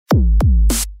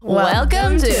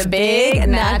Welcome to Big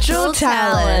Natural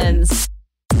Talents.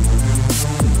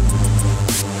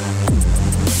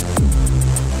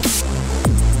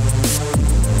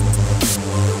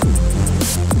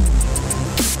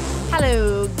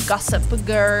 Hello, gossip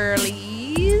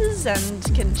girlies and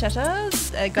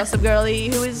Conchetta, a gossip girly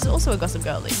who is also a gossip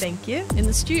girly. Thank you. In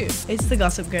the stew. It's the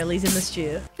gossip girlies in the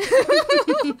stew.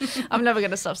 I'm never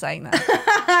going to stop saying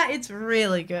that. It's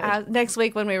really good. Next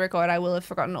week when we record, I will have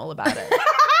forgotten all about it.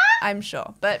 I'm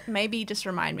sure. But maybe just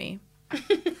remind me.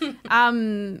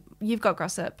 You've got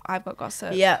gossip. I've got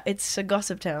gossip. Yeah, it's a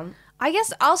gossip town. I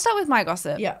guess I'll start with my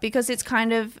gossip. Yeah. Because it's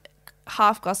kind of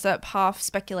half gossip, half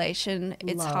speculation.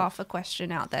 It's Love. half a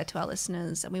question out there to our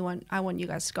listeners, and I want you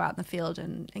guys to go out in the field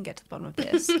and get to the bottom of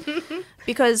this.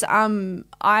 Because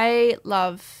I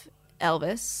love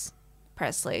Elvis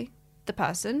Presley, the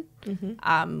person,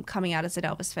 coming out as an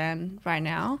Elvis fan right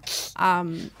now.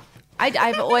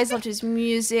 I've always loved his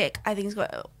music. I think he's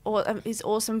got his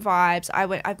awesome vibes.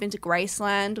 I've been to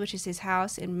Graceland, which is his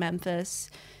house in Memphis,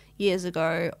 years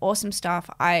ago. Awesome stuff.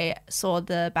 I saw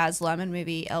the Baz Luhrmann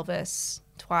movie Elvis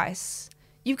twice.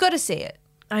 You've got to see it.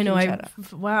 I know.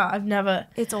 I've never.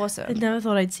 It's awesome. I never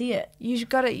thought I'd see it. You should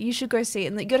go see it.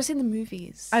 And you got to see the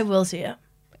movies. I will see it.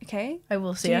 Okay. I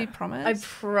will see Do it. you promise? I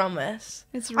promise.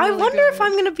 It's really I wonder good. if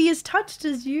I'm going to be as touched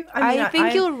as you. I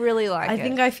think you'll really like it. I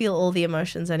think I feel all the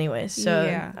emotions anyway, so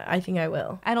Yeah. I think I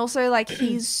will. And also, like,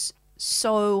 he's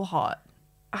so hot.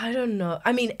 I don't know.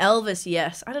 I mean, Elvis,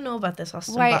 yes. I don't know about this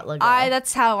Austin Wait, Butler guy.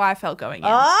 that's how I felt going in.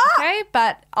 Ah! Okay,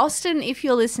 but Austin, if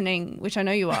you're listening, which I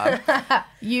know you are,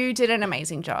 you did an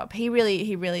amazing job. He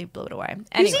really blew it away. Who's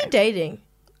Anyway, he dating?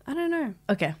 I don't know.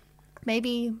 Okay.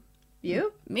 Maybe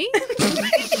You? me?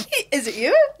 Is it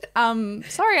you?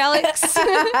 Sorry, Alex.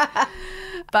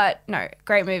 But no,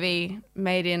 great movie,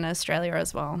 made in Australia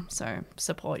as well. So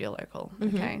support your local,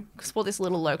 okay? Support this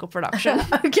little local production.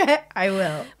 Okay, I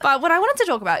will. But what I wanted to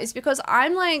talk about is because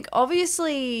I'm like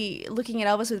obviously looking at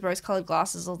Elvis with rose-colored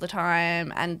glasses all the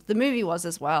time, and the movie was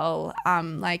as well.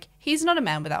 Like, he's not a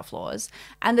man without flaws.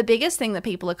 And the biggest thing that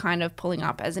people are kind of pulling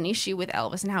up as an issue with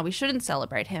Elvis and how we shouldn't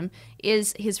celebrate him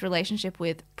is his relationship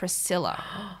with Priscilla,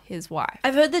 his wife.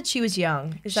 I've heard that she was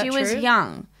young. Is that She true? was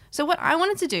young. So what I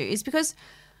wanted to do is because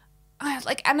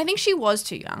and I think she was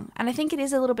too young, and I think it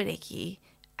is a little bit icky.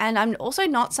 And I'm also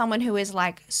not someone who is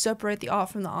like separate the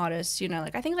art from the artist, you know,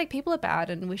 like I think like people are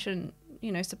bad and we shouldn't,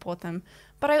 you know, support them.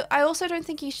 But I also don't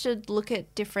think you should look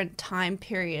at different time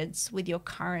periods with your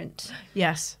current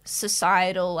Yes.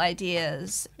 societal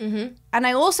ideas. Mm-hmm. And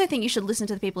I also think you should listen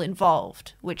to the people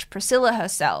involved, which Priscilla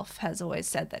herself has always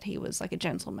said that he was like a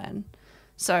gentleman.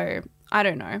 So I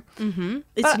don't know.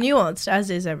 It's nuanced, as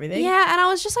is everything. Yeah, and I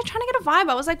was just like trying to get a vibe.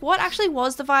 I was like, what actually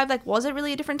was the vibe? Like, was it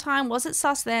really a different time? Was it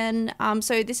sus then?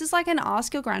 So this is like an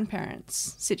ask your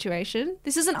grandparents situation.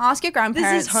 This is an ask your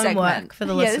grandparents This is homework segment. for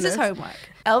the Yeah, listeners. this is homework.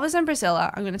 Elvis and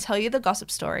Priscilla, I'm going to tell you the gossip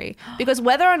story because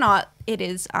whether or not it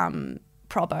is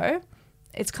probo,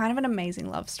 it's kind of an amazing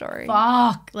love story.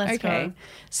 Fuck. Let's Okay. go.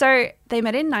 So they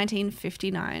met in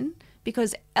 1959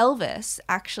 because Elvis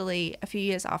actually, a few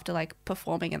years after like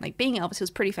performing and like being Elvis, he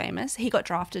was pretty famous. He got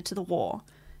drafted to the war.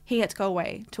 He had to go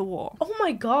away to war. Oh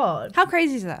my God. How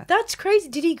crazy is that? That's crazy.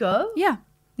 Did he go? Yeah.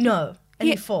 No. And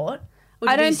he Yeah. fought? Or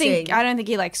I did he don't think sing?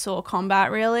 he like saw combat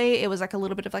really. It was like a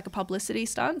little bit of like a publicity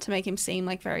stunt to make him seem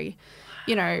like very,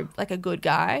 you know, like a good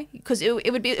guy. Because it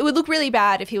would look really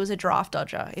bad if he was a draft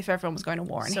dodger, if everyone was going to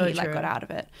war and So he like true. got out of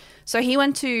it. So he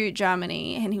went to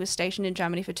Germany and he was stationed in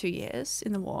Germany for 2 years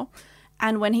in the war.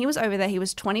 And when he was over there, he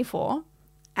was 24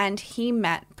 and he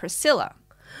met Priscilla.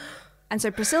 And so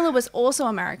Priscilla was also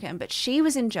American, but she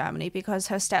was in Germany because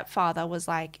her stepfather was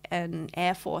like an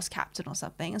Air Force captain or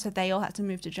something. And so they all had to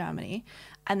move to Germany.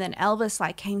 And then Elvis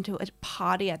like came to a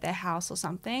party at their house or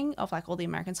something of like all the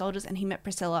American soldiers, and he met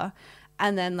Priscilla.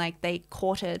 And then like they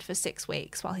courted for 6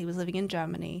 weeks while he was living in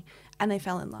Germany, and they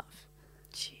fell in love.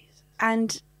 Jesus.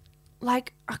 And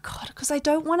like, oh God, because I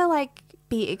don't want to like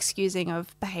be excusing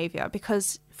of behavior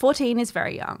because 14 is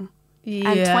very young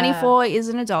and 24 is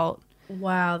an adult.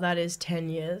 Wow, that is 10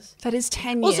 years. That is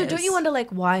 10 years. Also, don't you wonder, like,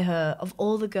 why her? Of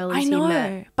all the girls I he know,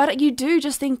 met. but you do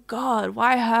just think, God,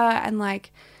 why her? And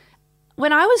like,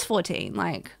 when I was 14,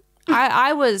 like,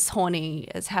 I was horny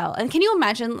as hell. And can you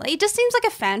imagine? It just seems like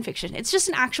a fan fiction. It's just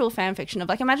an actual fan fiction of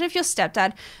like, imagine if your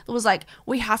stepdad was like,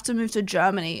 we have to move to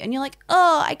Germany. And you're like,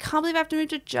 oh, I can't believe I have to move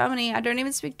to Germany. I don't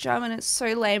even speak German. It's so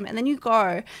lame. And then you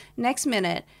go, next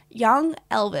minute, young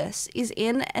Elvis is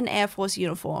in an Air Force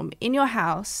uniform in your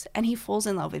house and he falls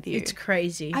in love with you. It's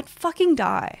crazy. I'd fucking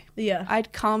die. Yeah.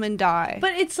 I'd come and die.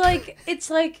 But it's like,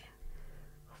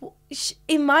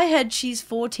 In my head, she's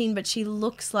 14, but she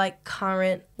looks like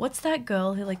current. What's that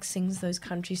girl who like sings those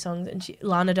country songs? And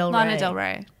Lana Del Rey. Lana Del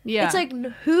Rey. Yeah. It's like,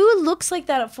 who looks like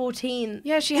that at 14?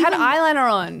 Yeah, she had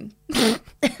eyeliner on.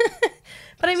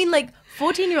 But I mean, like,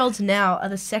 14-year-olds now are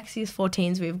the sexiest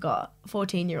 14s we've got.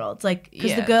 14-year-olds, like,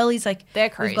 because the girlies, like,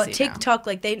 they're crazy. We've got TikTok,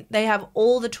 like, they have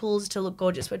all the tools to look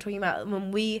gorgeous. We're talking about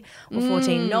when we were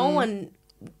 14. No one,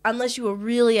 unless you were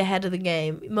really ahead of the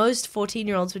game, most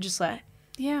 14-year-olds were just like,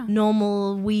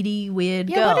 normal, weedy,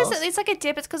 weird girls. What is it? It's like a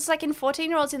dip. It's because like in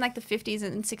 14-year-olds in like the 50s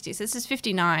and 60s. This is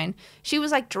 59. She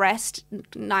was like dressed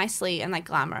nicely and like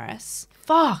glamorous.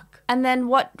 Fuck. And then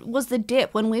what was the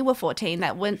dip when we were 14?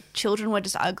 That when children were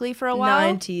just ugly for a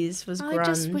while. 90s was grunge. I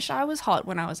just wish I was hot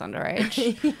when I was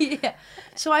underage. Yeah.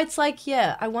 So it's like,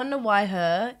 I wonder why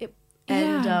her.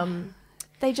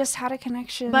 They just had a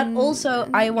connection. But also,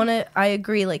 I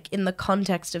agree, like, in the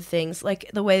context of things, like,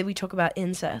 the way we talk about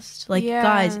incest. Like,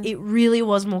 guys, it really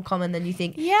was more common than you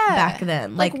think back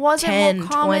then. Like was 10, it more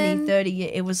common? 20, 30,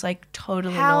 it was, like,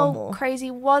 totally How normal.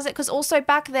 crazy was it? Because also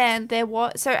back then, there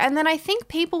was... and then I think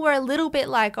people were a little bit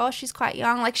like, oh, she's quite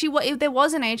young. Like, there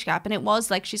was an age gap, and it was,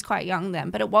 like, she's quite young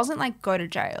then. But it wasn't, like, go to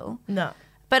jail. No.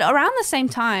 But around the same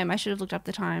time, I should have looked up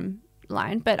the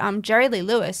timeline, but Jerry Lee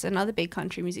Lewis, another big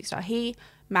country music star, he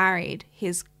married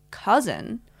his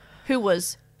cousin who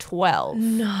was 12.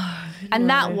 And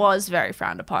that was very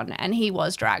frowned upon, and he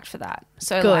was dragged for that.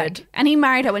 So good. And he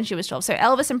married her when she was 12. So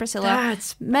Elvis and Priscilla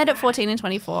met at 14 and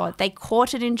 24. They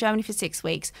courted in Germany for 6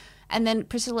 weeks, and then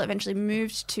Priscilla eventually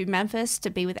moved to Memphis to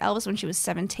be with Elvis when she was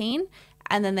 17.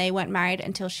 And then they weren't married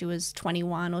until she was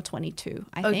 21 or 22,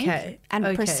 I think. Okay.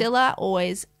 And Priscilla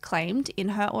always claimed in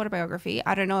her autobiography,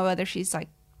 I don't know whether she's like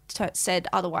said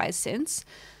otherwise since,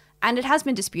 and it has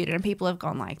been disputed and people have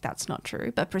gone like, that's not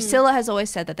true. But Priscilla has always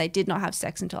said that they did not have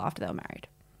sex until after they were married.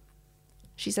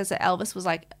 She says that Elvis was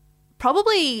like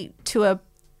probably to a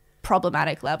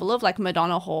problematic level of like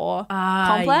Madonna whore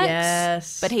complex.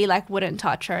 Yes. But he like wouldn't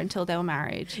touch her until they were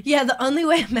married. Yeah, the only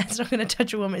way a man's not going to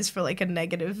touch a woman is for like a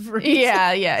negative reason.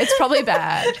 Yeah, it's probably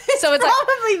bad. So it's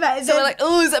probably like, bad. So we're like,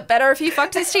 oh, is it better if he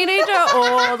fucked his teenager,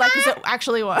 or like is it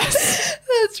actually worse?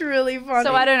 That's really funny.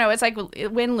 So I don't know. It's like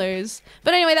win-lose.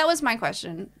 But anyway, that was my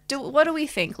question. What do we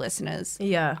think, listeners?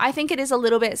 Yeah. I think it is a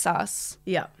little bit sus.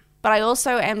 Yeah. But I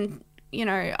also am,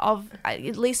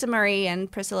 Lisa Marie and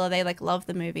Priscilla, they like love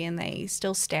the movie and they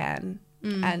still stan.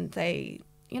 And they,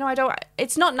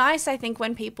 it's not nice, I think,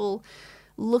 when people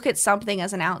look at something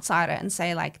as an outsider and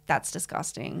say like, that's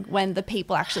disgusting, when the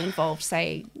people actually involved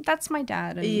say, that's my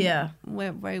dad and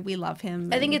we love him.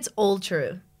 I think it's all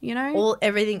true.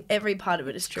 Everything, every part of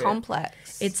it is true.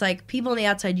 Complex. It's like people on the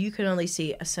outside, you can only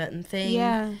see a certain thing.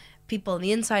 Yeah. People on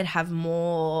the inside have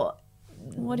more...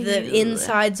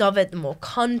 insides of it, the more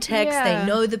context. They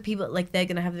know the people, like, they're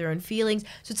gonna have their own feelings.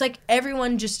 So it's like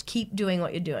everyone just keep doing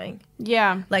what you're doing.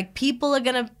 Yeah. Like, people are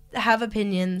gonna have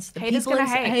opinions. Haters gonna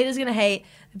hate. Haters gonna hate.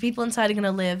 The people inside are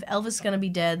gonna live. Elvis is gonna be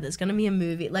dead. There's gonna be a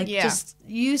movie. Like, just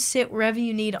you sit wherever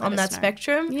you need on that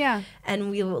spectrum. Yeah.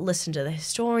 And we'll listen to the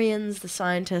historians, the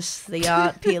scientists, the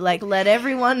art people. Like, let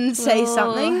everyone say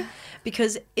something.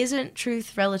 Because isn't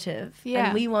truth relative? Yeah.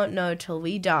 And we won't know till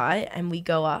we die and we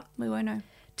go up. We won't know.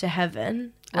 To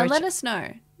heaven. And let us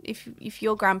know if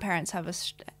your grandparents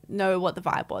know what the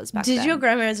vibe was back then. Did your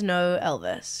grandparents know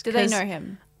Elvis? Did they know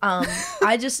him?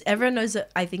 Everyone knows that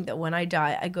I think that when I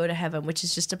die, I go to heaven, which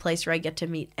is just a place where I get to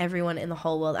meet everyone in the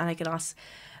whole world and I can ask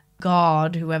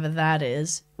God, whoever that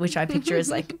is, which I picture as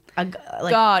like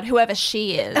God, whoever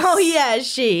she is. Oh yeah,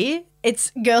 she.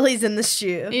 It's girlies in the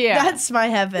stew. Yeah. That's my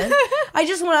heaven. I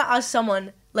just want to ask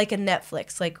someone like a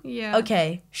Netflix, like,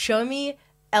 okay, show me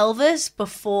Elvis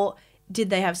before, did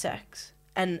they have sex?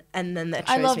 And then that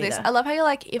shows me I love this. that. I love how you're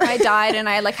like, if I died and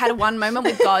I like had one moment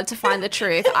with God to find the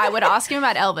truth, I would ask him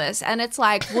about Elvis. And it's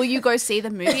like, will you go see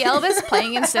the movie Elvis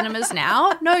playing in cinemas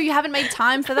now? No, you haven't made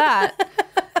time for that.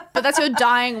 But that's your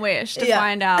dying wish to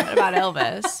find out about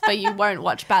Elvis. But you won't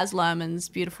watch Baz Luhrmann's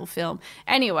beautiful film.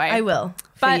 Anyway. I will.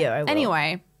 For you, I will.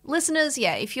 Anyway, listeners,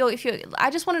 if you're,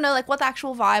 I just want to know like what the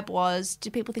actual vibe was. Do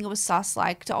people think it was sus?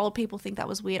 Like, do old people think that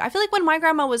was weird? I feel like when my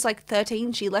grandma was like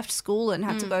 13, she left school and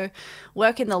had to go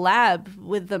work in the lab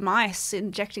with the mice,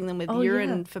 injecting them with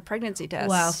urine for pregnancy tests.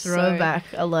 Wow, throwback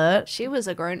alert. She was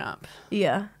a grown up.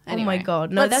 Yeah. Anyway, oh my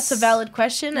God. No, that's a valid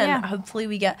question, and hopefully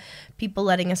we get people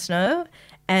letting us know.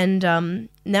 And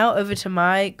now over to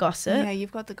my gossip. Yeah,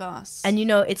 you've got the goss. And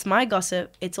it's my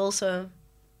gossip. It's also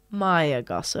Maya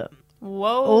gossip.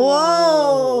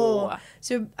 Whoa.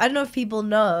 So I don't know if people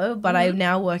know, but I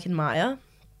now work in Maya.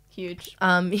 Huge.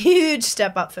 Huge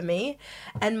step up for me.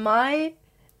 And I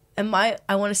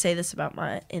want to say this about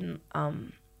Maya.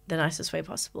 the nicest way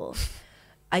possible.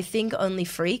 I think only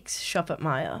freaks shop at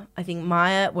Maya. I think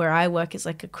Maya, where I work, is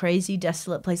like a crazy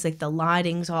desolate place. Like the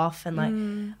lighting's off, and like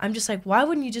I'm just like, why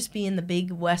wouldn't you just be in the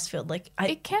big Westfield? Like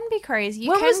it can be crazy.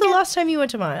 When was the last time you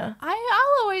went to Maya?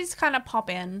 I'll always kind of pop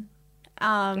in.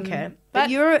 Okay, but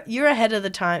you're ahead of the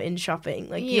time in shopping.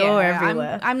 Like you're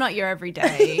everywhere. I'm not your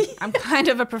everyday. I'm kind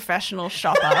of a professional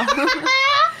shopper.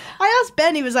 I asked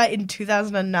Ben. He was like in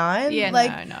 2009. Yeah,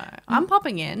 like, no. I'm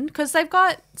popping in because they've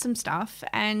got some stuff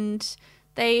and.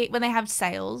 When they have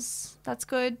sales, that's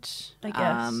good. I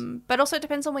guess. But also it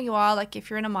depends on where you are. Like if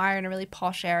you're in a Myer in a really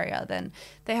posh area, then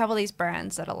they have all these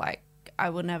brands that are like, I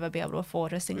would never be able to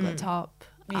afford a singlet top.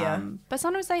 Yeah. But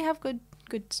sometimes they have good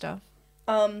stuff.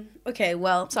 Okay,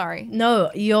 well. Sorry.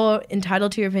 No, you're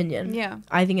entitled to your opinion. Yeah.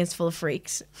 I think it's full of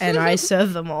freaks and I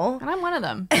serve them all. And I'm one of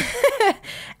them.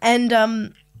 And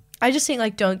I just think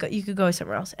like you could go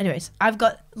somewhere else. Anyways, I've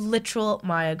got literal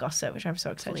Maya gossip, which I'm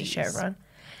so excited to share everyone.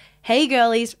 Hey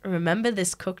girlies, remember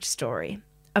this cooked story.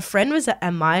 A friend was at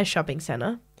a Maya shopping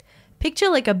center. Picture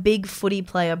like a big footy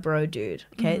player bro dude.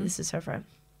 Okay, this is her friend.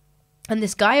 And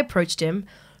this guy approached him,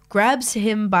 grabs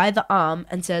him by the arm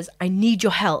and says, I need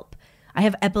your help. I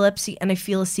have epilepsy and I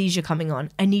feel a seizure coming on.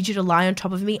 I need you to lie on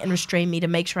top of me and restrain me to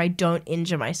make sure I don't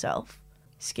injure myself.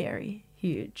 Scary.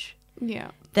 Huge. Yeah.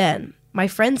 Then my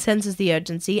friend senses the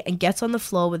urgency and gets on the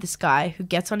floor with this guy who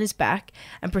gets on his back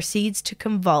and proceeds to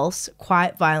convulse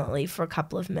quite violently for a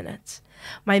couple of minutes.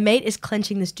 My mate is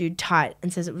clenching this dude tight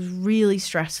and says it was really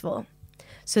stressful.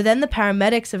 So then the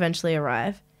paramedics eventually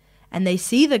arrive and they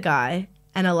see the guy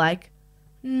and are like,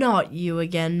 not you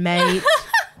again, mate.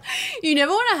 You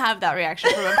never want to have that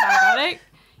reaction from a paramedic.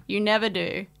 You never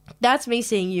do. That's me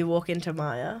seeing you walk into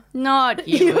Maya. Not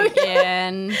you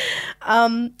again.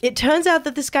 It turns out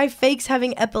that this guy fakes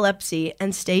having epilepsy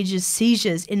and stages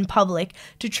seizures in public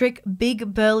to trick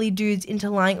big burly dudes into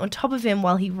lying on top of him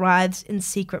while he writhes in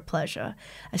secret pleasure.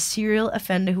 A serial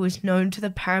offender who is known to the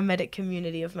paramedic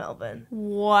community of Melbourne.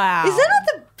 Wow. Is that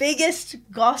not the biggest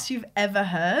goss you've ever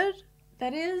heard?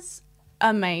 That is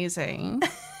amazing.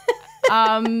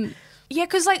 Yeah,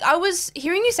 because, like, I was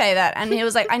hearing you say that, and he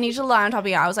was like, I need you to lie on top of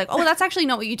you. I was like, oh, well, that's actually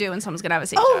not what you do when someone's going to have a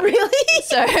seizure. Oh, really?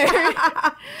 So,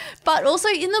 but also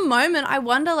in the moment, I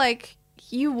wonder, like,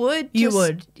 you would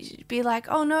be like,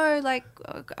 oh, no, like,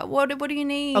 what do you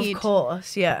need? Of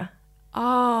course, yeah.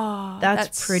 Oh.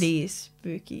 That's pretty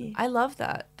spooky. I love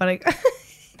that. But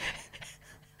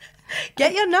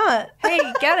get your nut. Hey,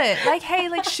 get it. Like, hey,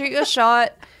 like, shoot your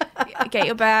shot. Get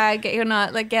your bag, get your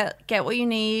nut, like get what you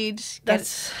need.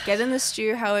 Get in the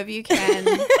stew however you can.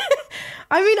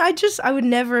 I mean, I would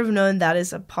never have known that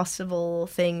is a possible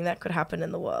thing that could happen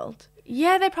in the world.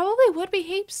 Yeah, there probably would be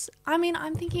heaps. I mean,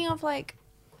 I'm thinking of like,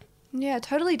 yeah,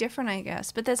 totally different, I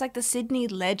guess. But there's like the Sydney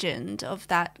legend of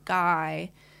that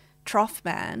guy,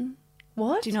 Trough-Man.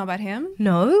 What? Do you know about him?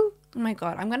 No. Oh my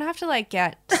God, I'm going to have to like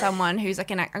get someone who's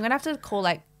like I'm going to have to call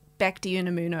like Bekti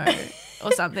Unamuno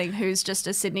or something who's just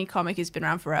a Sydney comic who's been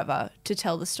around forever to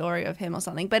tell the story of him or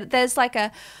something. But there's like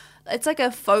it's like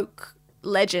a folk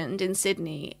legend in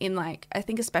Sydney in like, I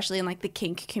think especially in like the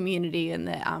kink community and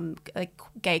the like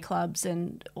gay clubs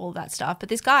and all that stuff. But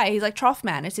this guy, he's like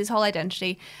Trough-Man, it's his whole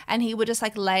identity. And he would just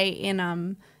like lay in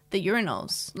the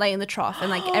urinals, lay in the trough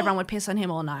and like everyone would piss on him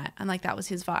all night. And like that was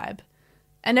his vibe.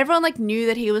 And everyone like knew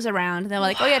that he was around. And they were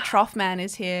like, oh yeah, Trough-Man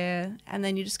is here. And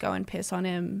then you just go and piss on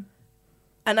him.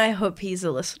 And I hope he's a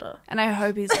listener. And I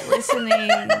hope he's listening.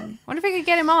 I wonder if we could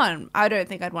get him on. I don't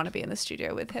think I'd want to be in the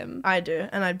studio with him. I do.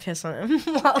 And I'd piss on him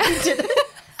while he did it.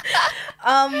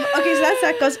 Okay, so that's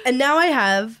that goes. And now I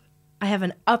have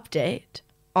an update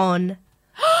on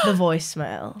the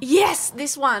voicemail. Yes,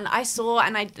 this one I saw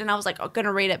and I was like, I'm going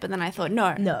to read it. But then I thought,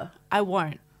 no, I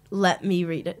won't. Let me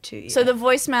read it to you. So the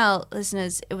voicemail,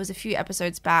 listeners, it was a few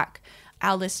episodes back.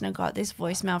 Our listener got this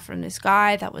voicemail from this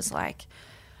guy that was like,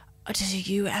 do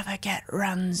you ever get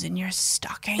runs in your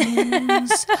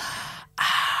stockings?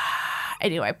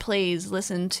 Anyway, please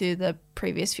listen to the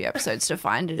previous few episodes to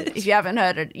find it. If you haven't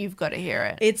heard it, you've got to hear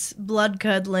it. It's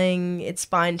blood-curdling. It's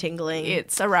spine-tingling.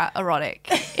 It's erotic.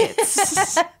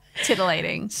 It's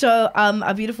titillating. So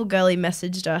a beautiful girlie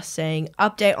messaged us saying,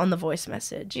 update on the voice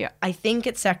message. Yeah. I think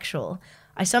it's sexual.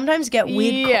 I sometimes get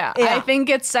weird... I think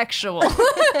it's sexual.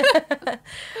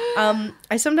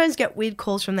 I sometimes get weird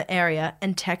calls from the area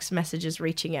and text messages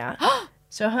reaching out.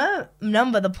 So her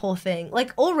number, the poor thing,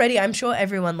 like already I'm sure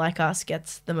everyone like us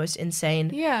gets the most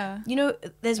insane. Yeah. You know,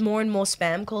 there's more and more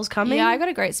spam calls coming. Yeah, I got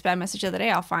a great spam message the other day.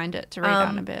 I'll find it to read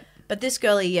out in a bit. But this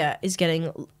girlie, is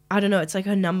getting I don't know, it's like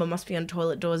her number must be on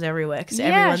toilet doors everywhere because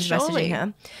everyone's messaging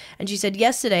her. And she said,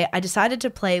 yesterday I decided to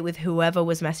play with whoever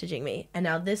was messaging me. And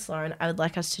now this, Lauren, I would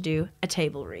like us to do a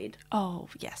table read. Oh,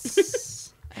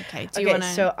 yes. Okay. Do you want to?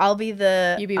 So I'll be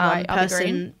the You be white, I'll be person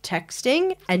green?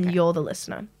 texting and you're the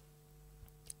listener.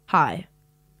 Hi.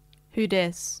 Who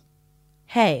dis?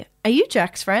 Hey, are you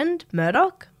Jack's friend,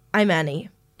 Murdoch? I'm Annie.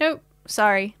 Nope.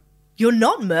 Sorry. You're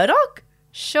not Murdoch?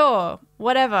 Sure.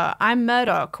 Whatever. I'm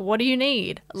Murdoch. What do you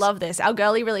need? Love this. Our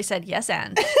girlie really said yes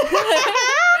and.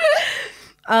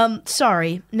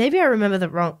 Sorry. Maybe I remember the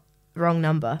wrong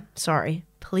number. Sorry.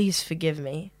 Please forgive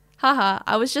me. Haha.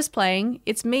 I was just playing.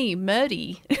 It's me,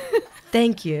 Murdy.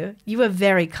 Thank you. You are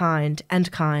very kind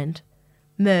and kind.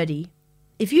 Murdy,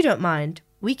 if you don't mind,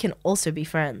 we can also be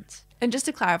friends. And just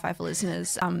to clarify for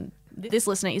listeners, this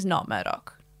listener is not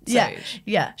Murdoch. So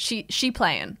yeah. She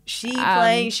playing. She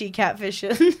playing, she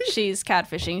catfishing. She's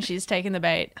catfishing. She's taking the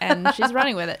bait and she's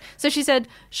running with it. So she said,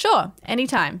 sure,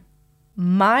 anytime.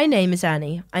 My name is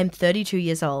Annie. I'm 32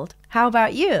 years old. How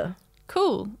about you?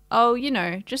 Cool. Oh, you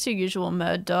know, just your usual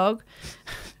murd dog.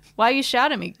 Why are you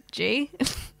shouting at me, G?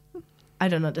 I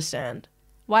don't understand.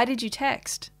 Why did you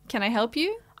text? Can I help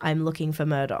you? I'm looking for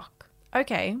Murdoch.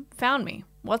 Okay, found me.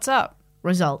 What's up?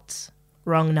 Results.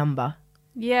 Wrong number.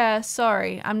 Yeah,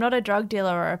 sorry. I'm not a drug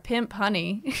dealer or a pimp,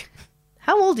 honey.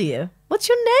 How old are you? What's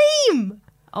your name?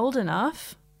 Old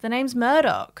enough. The name's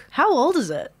Murdoch. How old is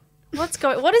it? What is the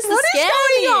scam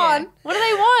going here? on? What do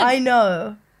they want? I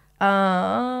know.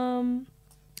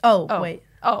 Wait.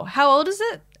 Oh, how old is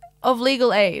it? Of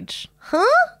legal age. Huh?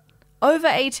 Over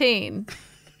 18.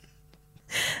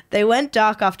 They went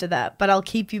dark after that, but I'll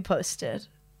keep you posted.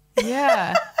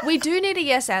 Yeah. We do need a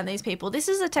yes and these people. This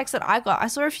is a text that I got. I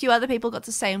saw a few other people got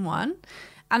the same one.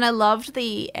 And I loved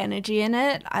the energy in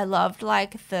it. I loved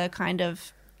like the kind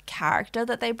of character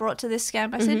that they brought to this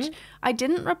scam message. Mm-hmm. I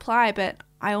didn't reply, but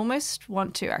I almost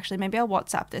want to actually. Maybe I'll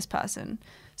WhatsApp this person.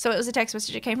 So it was a text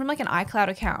message. It came from like an iCloud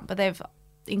account, but they've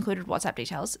included WhatsApp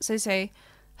details. So say,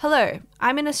 hello,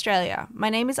 I'm in Australia. My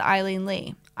name is Eileen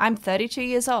Lee. I'm 32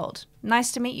 years old.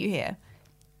 Nice to meet you here.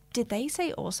 Did they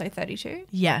say also 32?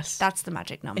 Yes. That's the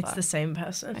magic number. It's the same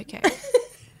person. Okay.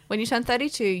 When you turn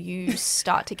 32, you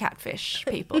start to catfish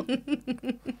people.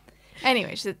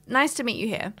 Anyway, she said, nice to meet you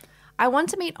here. I want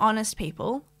to meet honest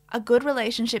people. A good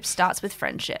relationship starts with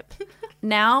friendship.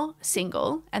 Now,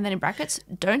 single, and then in brackets,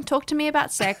 don't talk to me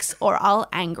about sex or I'll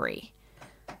angry.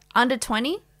 Under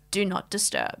 20, do not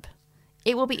disturb.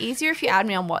 It will be easier if you add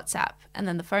me on WhatsApp and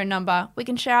then the phone number. We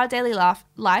can share our daily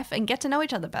life and get to know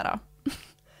each other better.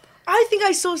 I think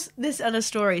I saw this on a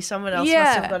story. Someone else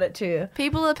must have got it too.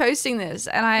 People are posting this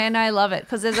and I love it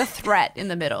because there's a threat in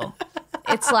the middle.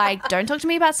 It's like, don't talk to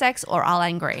me about sex or I'll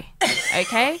angry.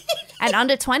 Okay? And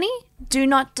under 20, do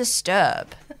not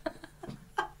disturb.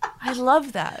 I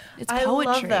love that. It's poetry.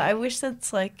 I love that. I wish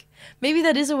that's like, maybe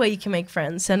that is a way you can make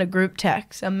friends. Send a group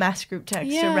text, a mass group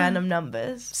text to random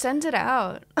numbers. Send it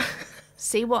out.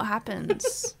 See what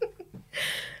happens.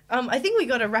 I think we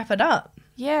got to wrap it up.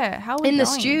 Yeah, how are we in going? The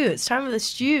stew. It's time for the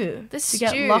stew. The stew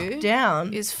get locked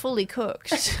down. Is fully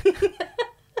cooked.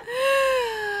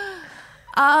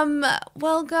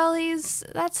 Well, girlies,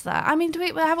 that's that. I mean,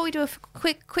 how about we do a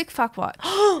quick fuck watch?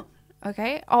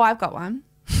 Okay. Oh, I've got one.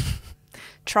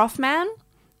 Trough Man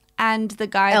and the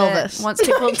guy Elvis. that wants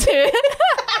people to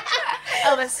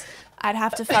Elvis. I'd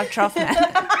have to fuck Trough Man.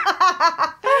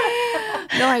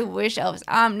 No, I wish Elvis.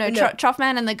 No. Trough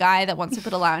Man and the guy that wants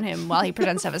people to lie on him while he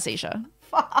pretends to have a seizure.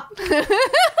 Fuck.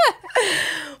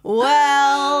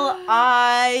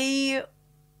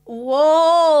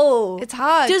 Whoa. It's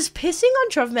hard. Does pissing on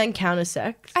Trough Man count as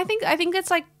sex? I think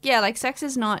it's like, like sex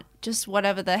is not just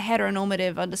whatever the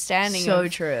heteronormative understanding so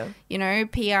of, true.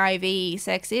 PIV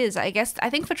sex is. I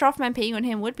think for Trough Man, peeing on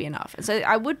him would be enough. So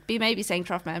I would be maybe saying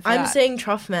Trough Man for that. I'm saying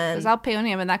Trough Man. Because I'll pee on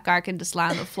him and that guy can just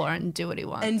lie on the floor and do what he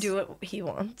wants. And do what he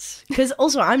wants. Because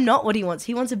also, I'm not what he wants.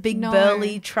 He wants a big,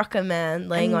 burly trucker man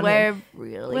laying on him.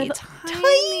 Really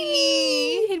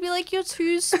tiny. He'd be like, you're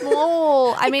too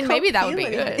small. I mean, maybe that would be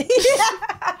good.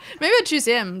 Maybe I'd choose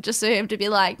him just for him to be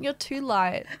like, you're too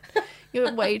light.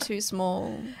 You're way too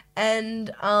small.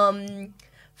 And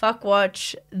fuck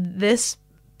watch this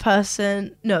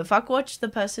person. No, fuck watch the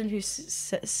person who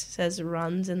says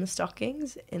runs in the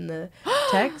stockings in the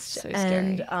text. So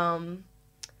scary.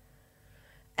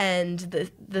 And the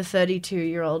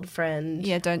 32-year-old friend.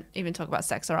 Yeah, don't even talk about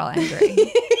sex or I'll angry.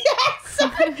 So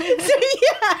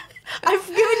yeah, I've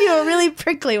given you a really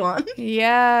prickly one.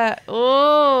 Yeah.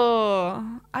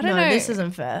 Oh, I don't know. This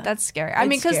isn't fair. That's scary. I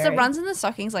mean, because the runs in the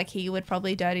stockings, like he would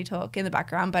probably dirty talk in the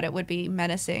background, but it would be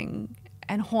menacing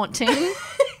and haunting.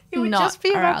 It would not just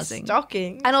be arousing. about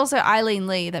stalking. And also Eileen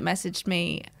Lee that messaged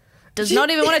me does not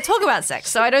even want to talk about sex,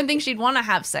 so I don't think she'd want to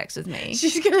have sex with me.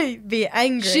 She's going to be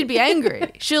angry. She'd be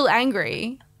angry. She'll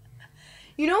angry.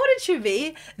 You know what it should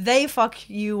be? They fuck,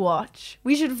 you watch.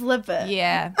 We should flip it.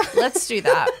 Yeah, let's do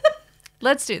that.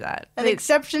 Let's do that. An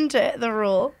exception to the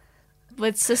rule.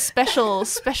 It's a special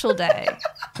day.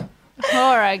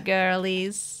 All right,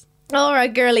 girlies. All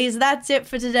right, girlies, that's it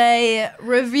for today.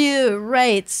 Review,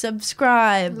 rate,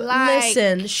 subscribe,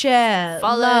 listen, share,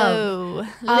 follow,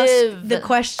 live. Ask the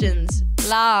questions.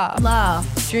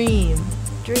 Laugh. Dream.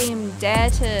 Dare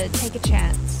to take a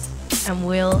chance. And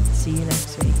we'll see you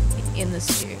next week. In the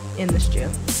stew.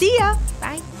 See ya.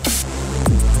 Bye.